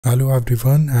Hello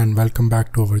everyone and welcome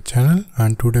back to our channel,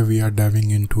 and today we are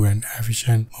diving into an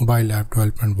efficient mobile app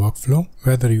development workflow.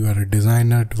 Whether you are a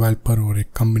designer, developer or a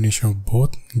combination of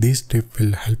both, these tips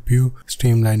will help you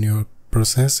streamline your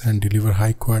process and deliver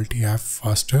high quality app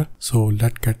faster. So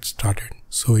let's get started.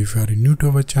 So if you are new to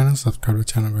our channel, subscribe to the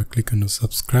channel by clicking on the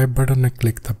subscribe button and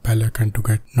click the bell icon to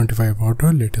get notified about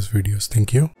our latest videos.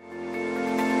 Thank you.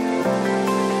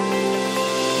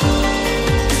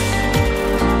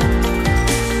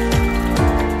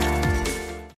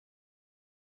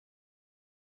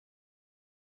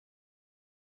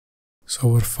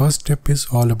 So our first step is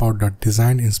all about the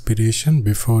design inspiration.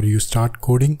 Before you start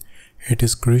coding, it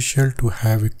is crucial to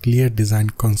have a clear design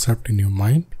concept in your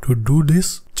mind. To do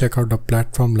this, check out a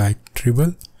platform like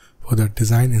Dribble for the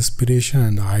design inspiration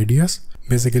and the ideas.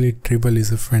 Basically, Dribble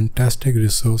is a fantastic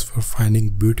resource for finding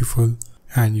beautiful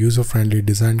and user-friendly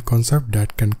design concept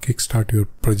that can kickstart your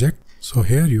project. So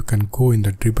here you can go in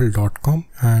the dribble.com,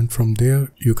 and from there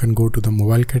you can go to the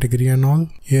mobile category and all.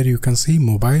 Here you can see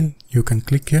mobile. You can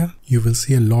click here. You will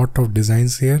see a lot of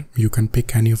designs here. You can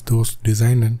pick any of those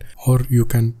design or you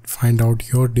can find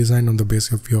out your design on the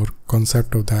basis of your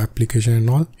concept of the application and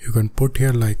all. You can put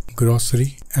here like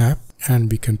grocery app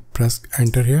and we can press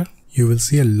enter here. You will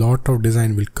see a lot of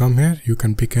design will come here. You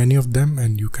can pick any of them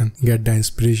and you can get the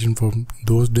inspiration from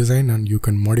those design, and you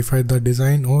can modify the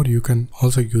design, or you can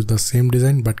also use the same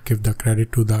design but give the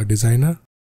credit to the designer.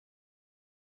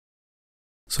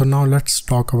 So now let's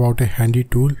talk about a handy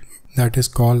tool that is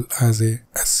called as a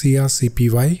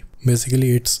Scrcpy.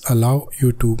 Basically it's allow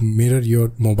you to mirror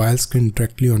your mobile screen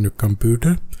directly on your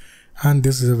computer, and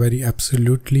this is a very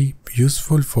absolutely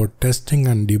useful for testing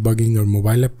and debugging your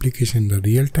mobile application in the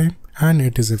real time. And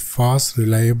it is a fast,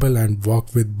 reliable and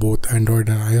work with both Android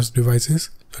and iOS devices.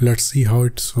 So let's see how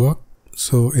it's work.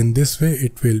 So in this way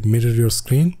it will mirror your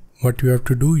screen. What you have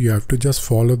to do, you have to just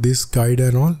follow this guide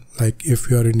and all. Like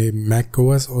if you are in a Mac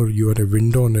OS or you are a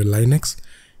Windows on a Linux,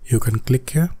 you can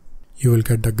click here. You will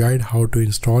get the guide how to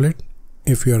install it.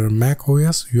 If you are a Mac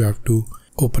OS, you have to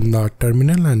open the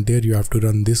terminal and there you have to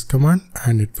run this command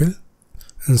and it will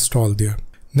install there.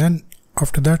 Then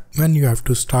after that, when you have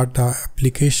to start the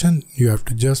application, you have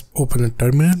to just open a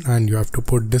terminal and you have to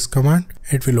put this command.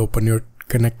 It will open your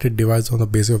connected device on the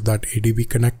basis of that ADB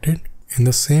connected. In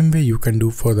the same way you can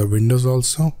do for the Windows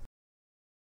also.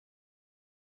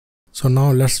 So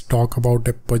now let's talk about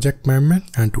a project management,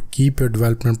 and to keep your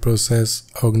development process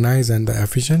organized and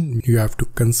efficient, you have to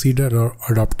consider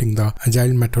adopting the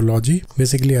Agile methodology.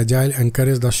 Basically, Agile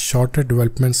encourages the shorter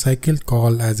development cycle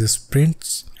called as a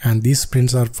sprints, and these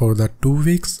sprints are for the 2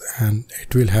 weeks, and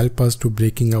it will help us to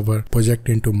breaking our project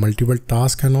into multiple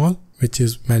tasks and all, which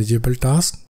is manageable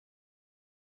tasks.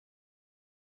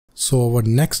 So our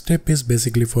next step is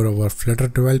basically for our Flutter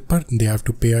developer. They have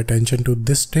to pay attention to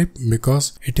this step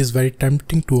because it is very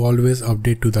tempting to always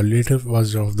update to the latest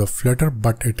version of the Flutter,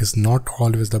 but it is not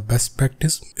always the best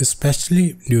practice,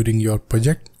 especially during your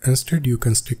project. Instead, you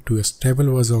can stick to a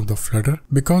stable version of the Flutter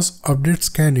because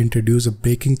updates can introduce a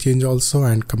breaking change also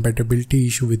and compatibility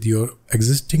issue with your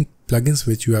existing plugins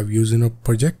which you have used in a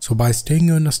project. So by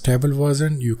staying on a stable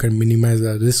version, you can minimize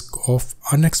the risk of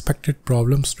unexpected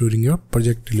problems during your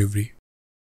project delivery.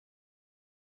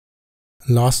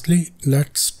 Lastly,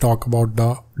 let's talk about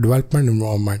the development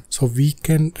environment. So we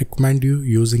can recommend you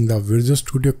using the Visual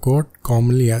Studio Code,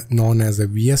 commonly known as a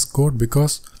VSCode,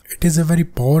 because it is a very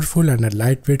powerful and a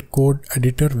lightweight code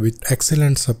editor with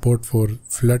excellent support for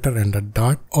Flutter and the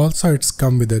Dart. Also, it's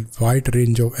come with a wide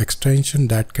range of extensions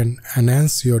that can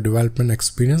enhance your development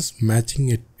experience, making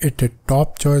it a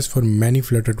top choice for many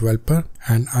Flutter developers.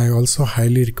 And I also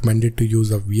highly recommend it to use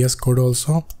the VS Code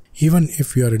also. Even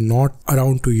if you are not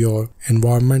around to your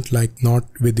environment, like not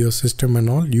with your system and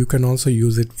all, you can also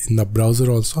use it in the browser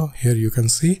also. Here you can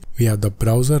see we have the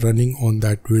browser running on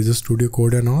that Visual Studio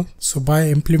Code and all. So by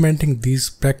implementing these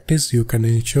practices, you can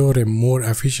ensure a more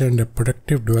efficient and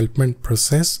productive development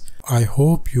process. I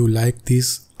hope you like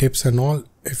these tips and all.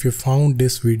 If you found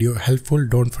this video helpful,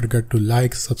 don't forget to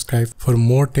like, subscribe for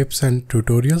more tips and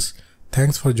tutorials.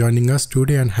 Thanks for joining us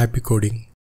today and happy coding.